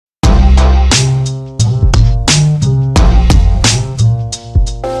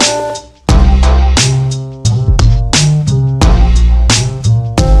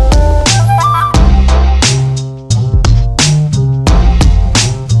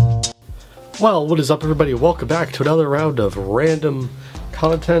Well, what is up, everybody? Welcome back to another round of random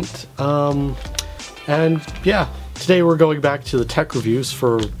content. And yeah, today we're going back to the tech reviews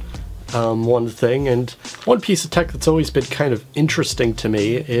for one thing, and one piece of tech that's always been kind of interesting to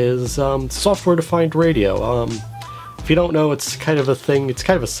me is software-defined radio. If you don't know, it's kind of a thing, it's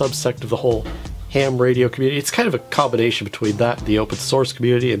kind of a subsect of the whole ham radio community. It's kind of a combination between that and the open source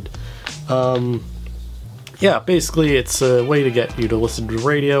community, and yeah, basically it's a way to get you to listen to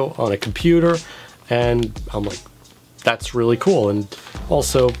radio on a computer, and I'm like, that's really cool. And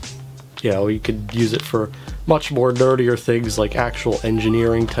also, you know, you could use it for much more nerdier things like actual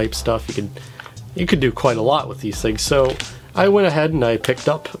engineering type stuff. You could do quite a lot with these things. So I went ahead and I picked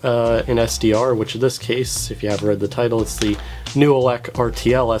up an SDR, which in this case, if you haven't read the title, it's the Nooelec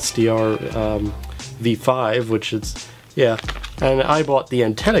rtl-sdr V5, which is, yeah. And I bought the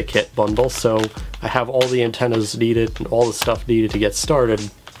antenna kit bundle, so I have all the antennas needed and all the stuff needed to get started.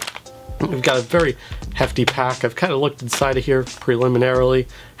 We've got a very hefty pack. I've kind of looked inside of here preliminarily.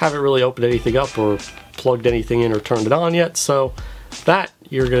 Haven't really opened anything up or plugged anything in or turned it on yet, so that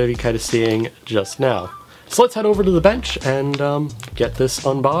you're going to be kind of seeing just now. So let's head over to the bench and get this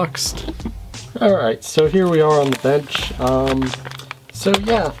unboxed. Alright, so here we are on the bench. So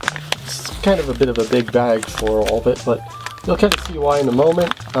yeah, it's kind of a bit of a big bag for all of it, but you'll kind of see why in a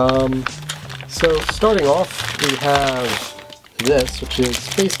moment. So starting off, we have this, which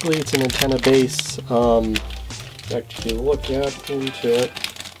is basically, it's an antenna base. If you look into it,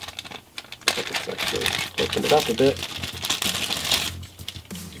 let's actually open it up a bit.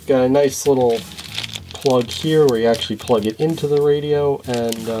 You've got a nice little plug here where you actually plug it into the radio,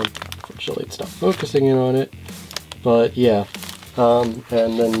 and unfortunately it's not focusing in on it, but yeah. And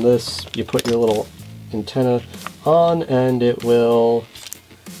then this, you put your little antenna on, and it will,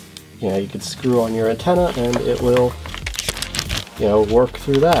 yeah, you can screw on your antenna and it will, you know, work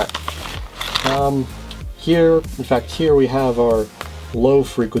through that. Here, in fact, here we have our low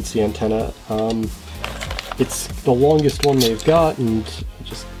frequency antenna. It's the longest one they've got, and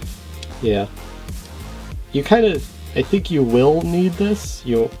just, yeah. You kind of, I think you will need this.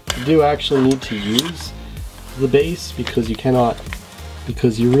 You do actually need to use the base because you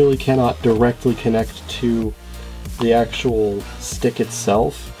really cannot directly connect to the actual stick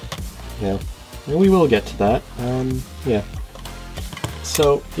itself. Yeah, and we will get to that. Yeah.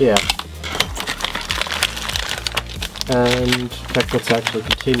 So, yeah. And, in fact, let's actually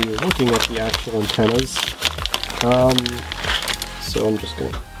continue looking at the actual antennas. So I'm just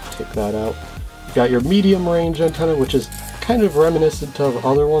going to take that out. You've got your medium range antenna, which is kind of reminiscent of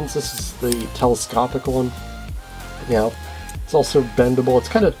other ones. This is the telescopic one. Yeah, it's also bendable. It's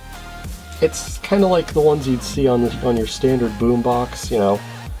kind of like the ones you'd see on your standard boombox, you know,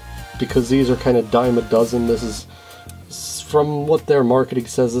 because these are kind of dime a dozen. This is, from what their marketing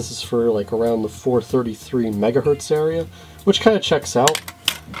says, this is for like around the 433 megahertz area, which kind of checks out.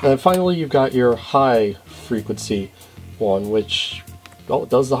 And finally, you've got your high frequency one, which, well, it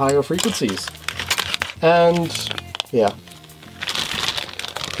does the higher frequencies. And yeah,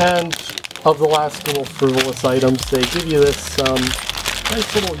 and of the last little frivolous items, they give you this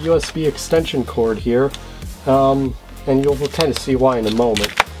nice little USB extension cord here, and you'll kind of see why in a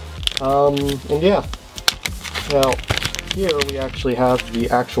moment. And yeah, now here we actually have the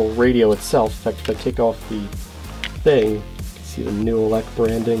actual radio itself. In fact, if I take off the thing, you can see the Nooelec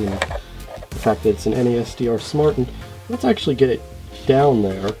branding and the fact that it's an NESDR Smart, and let's actually get it down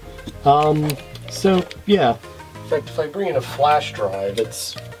there. So yeah, in fact, if I bring in a flash drive,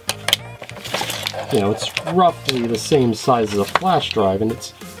 it's, you know, it's roughly the same size as a flash drive, and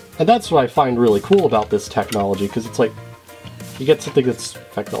that's what I find really cool about this technology, because it's like, you get something that's, in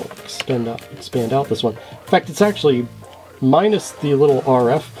fact, I'll expand out this one. In fact, it's actually, minus the little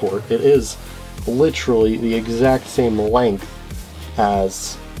RF port, it is literally the exact same length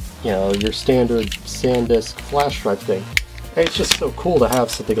as, you know, your standard SanDisk flash drive thing. And it's just so cool to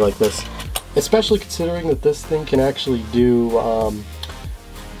have something like this, especially considering that this thing can actually do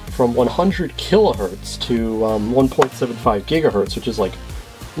from 100 kilohertz to 1.75 gigahertz, which is like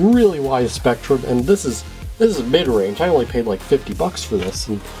really wide spectrum. And this is mid-range. I only paid like 50 bucks for this,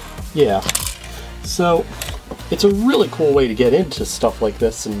 and yeah. So it's a really cool way to get into stuff like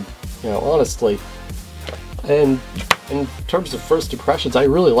this, and, you know, honestly, and in terms of first impressions, I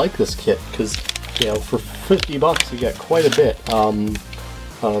really like this kit, because, you know, for 50 bucks you get quite a bit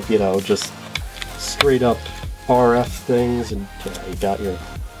of, you know, just straight up RF things, and you got your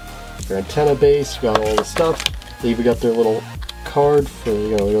antenna base, you got all the stuff. They even got their little card for,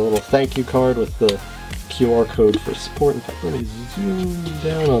 you know, your little thank you card with the QR code for support. In fact, let me zoom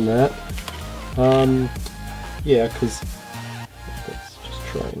down on that. Yeah, because let's just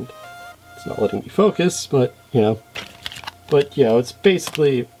try and It's not letting me focus, but it's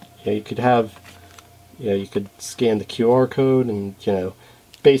basically, you could have, you could scan the QR code and,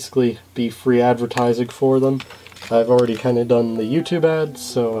 basically be free advertising for them. I've already kind of done the YouTube ads,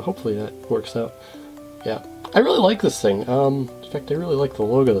 so hopefully that works out. Yeah, I really like this thing. In fact, I really like the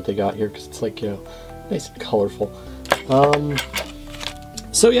logo that they got here, because it's like, nice and colorful.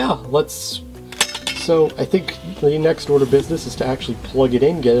 So yeah, so I think the next order of business is to actually plug it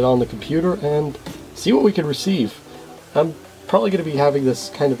in, get it on the computer, and see what we can receive. I'm probably going to be having this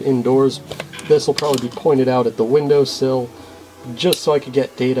kind of indoors. This will probably be pointed out at the windowsill, just so I could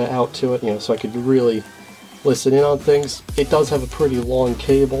get data out to it, so I could really listen in on things. It does have a pretty long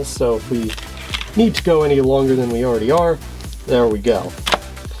cable, so if we need to go any longer than we already are, there we go.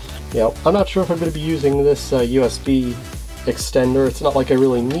 I'm not sure if I'm going to be using this USB extender. It's not like I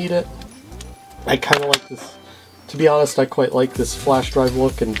really need it. I kind of like this, to be honest, I quite like this flash drive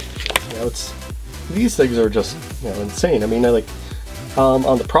look, and these things are just insane. I mean,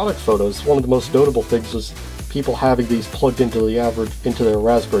 on the product photos, one of the most notable things was people having these plugged into their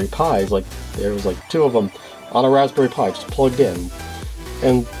Raspberry Pis. Like, there was like 2 of them on a Raspberry Pi just plugged in,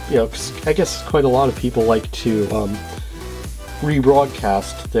 and 'cause I guess quite a lot of people like to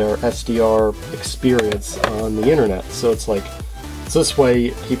rebroadcast their SDR experience on the internet. So it's like, this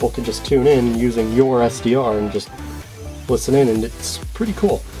way people can just tune in using your SDR and just listen in, and it's pretty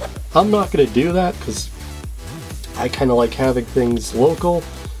cool. I'm not going to do that because I kind of like having things local,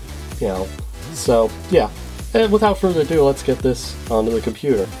 so yeah. And without further ado, let's get this onto the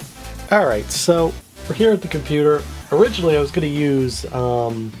computer. Alright, so we're here at the computer. Originally I was going to use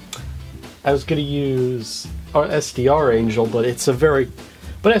our SDR Angel, but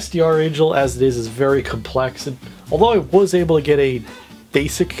SDR Angel as it is very complex, and although I was able to get a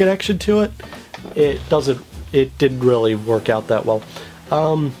basic connection to it, it didn't really work out that well.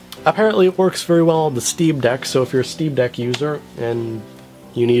 Apparently it works very well on the Steam Deck, so if you're a Steam Deck user and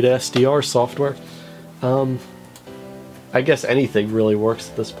you need SDR software, I guess anything really works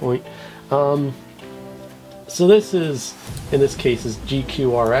at this point. So this is, in this case, is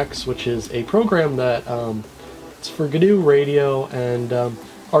GQRX, which is a program that it's for GNU Radio, and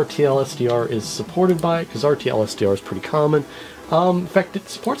rtl-sdr is supported by it, because rtl-sdr is pretty common. In fact, it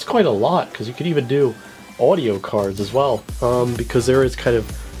supports quite a lot, because you could even do audio cards as well, because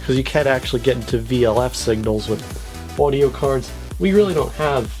you can actually get into VLF signals with audio cards. We really don't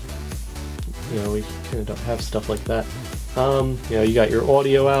have, we kind of don't have stuff like that. You got your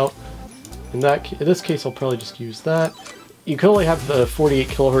audio out. In this case, I'll probably just use that. You can only have the 48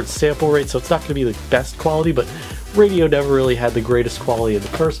 kilohertz sample rate, so it's not going to be the best quality, but radio never really had the greatest quality in the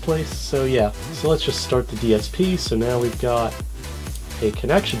first place. So yeah, so let's just start the DSP. So now we've got a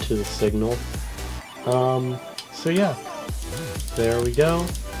connection to the signal. So yeah, there we go.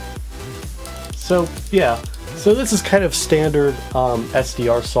 So yeah, so this is kind of standard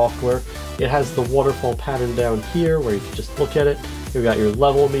SDR software. It has the waterfall pattern down here where you can just look at it. You've got your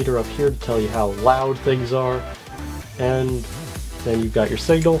level meter up here to tell you how loud things are, and then you've got your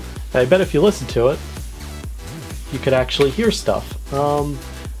signal. And I bet if you listen to it, you could actually hear stuff. In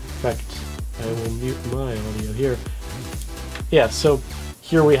fact, I will mute my audio here. Yeah, so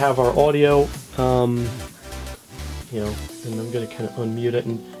here we have our audio, and I'm going to kind of unmute it,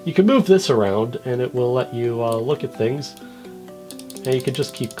 and you can move this around and it will let you look at things, and you can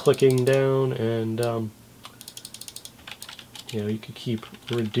just keep clicking down, and you can keep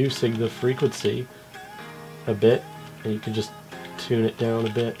reducing the frequency a bit, and you can just tune it down a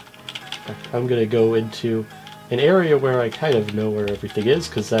bit. In fact, I'm going to go into an area where I kind of know where everything is,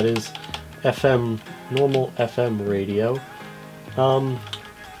 because that is normal FM radio.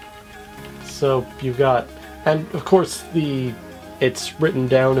 So you've got, and of course it's written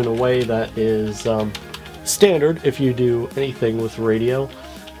down in a way that is standard if you do anything with radio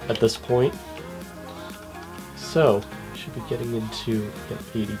at this point. So should be getting into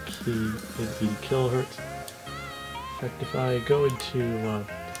 80 kilohertz. In fact, if I go into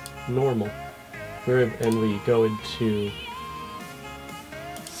normal, and we go into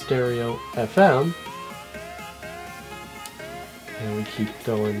stereo FM, and we keep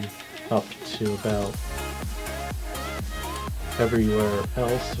going up to about everywhere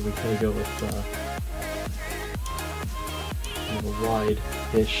else, so we kind of go with kind of a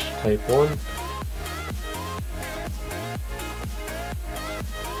wide-ish type one.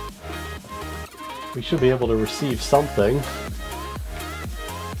 We should be able to receive something.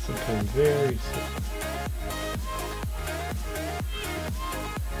 Something very simple.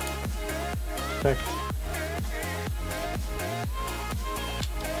 In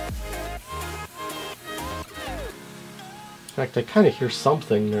fact, I kind of hear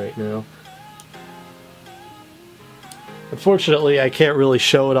something right now. Unfortunately, I can't really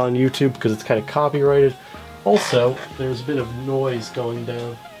show it on YouTube because it's kind of copyrighted. Also, there's a bit of noise going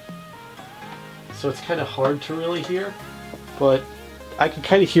down, so it's kind of hard to really hear, but I can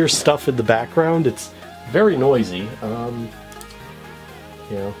kind of hear stuff in the background. It's very noisy, you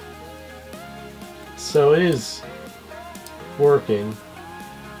know. So it is working.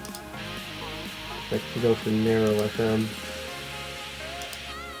 I can go for narrow FM.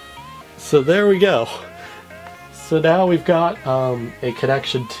 So there we go. So now we've got a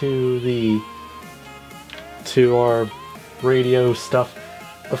connection to our radio stuff.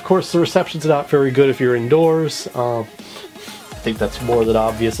 Of course, the reception's not very good if you're indoors. I think that's more than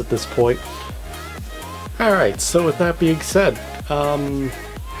obvious at this point. Alright, so with that being said,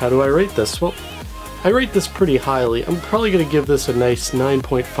 how do I rate this? Well, I rate this pretty highly. I'm probably going to give this a nice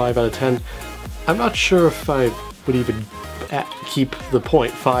 9.5 out of 10. I'm not sure if I would even keep the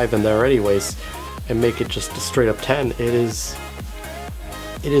 0.5 in there anyways and make it just a straight up 10. It is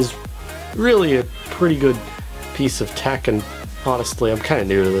really a pretty good piece of tech, and honestly, I'm kind of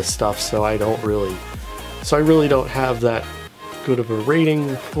new to this stuff, so I really don't have that good of a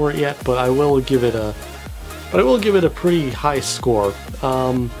rating for it yet, but I will give it a pretty high score.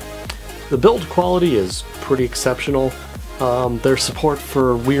 The build quality is pretty exceptional. Their support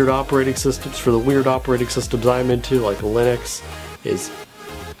for weird operating systems, for the weird operating systems I'm into, like Linux, is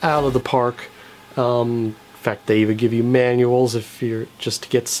out of the park. In fact, they even give you manuals if you're just to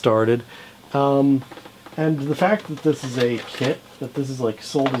get started. And the fact that this is a kit, that this is like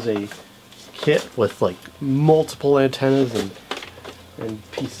sold as a kit with like multiple antennas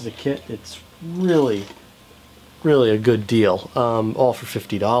and pieces of kit, it's really a good deal. All for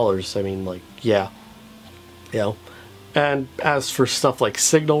 $50. I mean, like, yeah, you know. And as for stuff like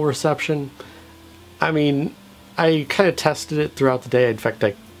signal reception, I mean, I kind of tested it throughout the day. In fact,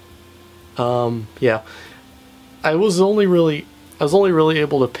 I was only really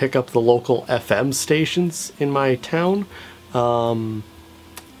able to pick up the local FM stations in my town, and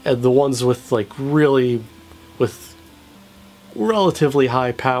the ones with with relatively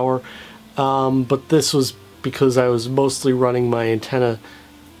high power. But this was because I was mostly running my antenna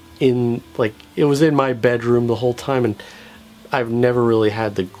it was in my bedroom the whole time, and I've never really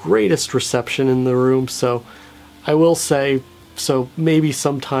had the greatest reception in the room. So I will say, so maybe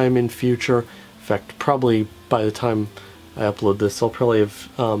sometime in future, in fact probably by the time I upload this, I'll probably have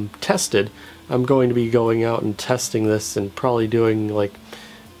tested. I'm going to be going out and testing this and probably doing like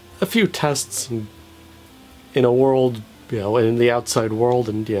a few tests in a world, you know, in the outside world,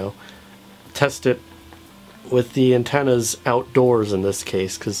 and, you know, test it with the antennas outdoors in this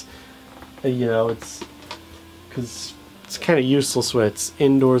case, because, you know, it's kind of useless when it's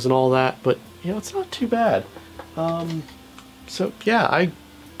indoors and all that, but, you know, it's not too bad. So yeah, I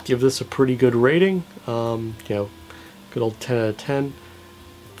give this a pretty good rating. You know, good old 10 out of 10.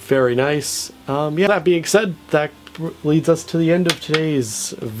 Very nice. Yeah, that being said, that leads us to the end of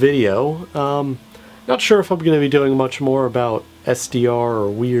today's video. Not sure if I'm going to be doing much more about SDR or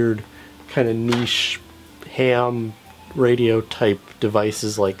weird kind of niche ham radio type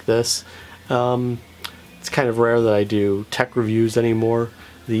devices like this. It's kind of rare that I do tech reviews anymore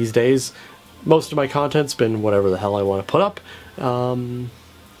these days. Most of my content's been whatever the hell I want to put up,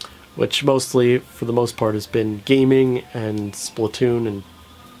 which mostly, for the most part, has been gaming and Splatoon and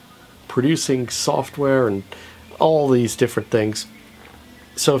producing software and all these different things.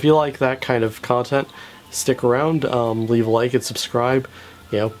 So if you like that kind of content, stick around, leave a like and subscribe.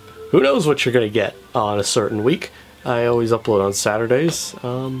 You know, who knows what you're going to get on a certain week. I always upload on Saturdays.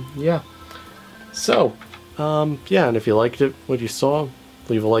 Yeah. So, yeah, and if you liked it, what you saw,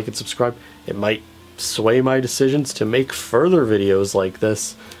 leave a like and subscribe. It might sway my decisions to make further videos like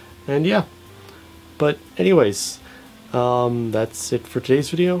this. And yeah. But anyways, that's it for today's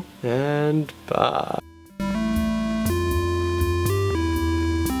video, and bye.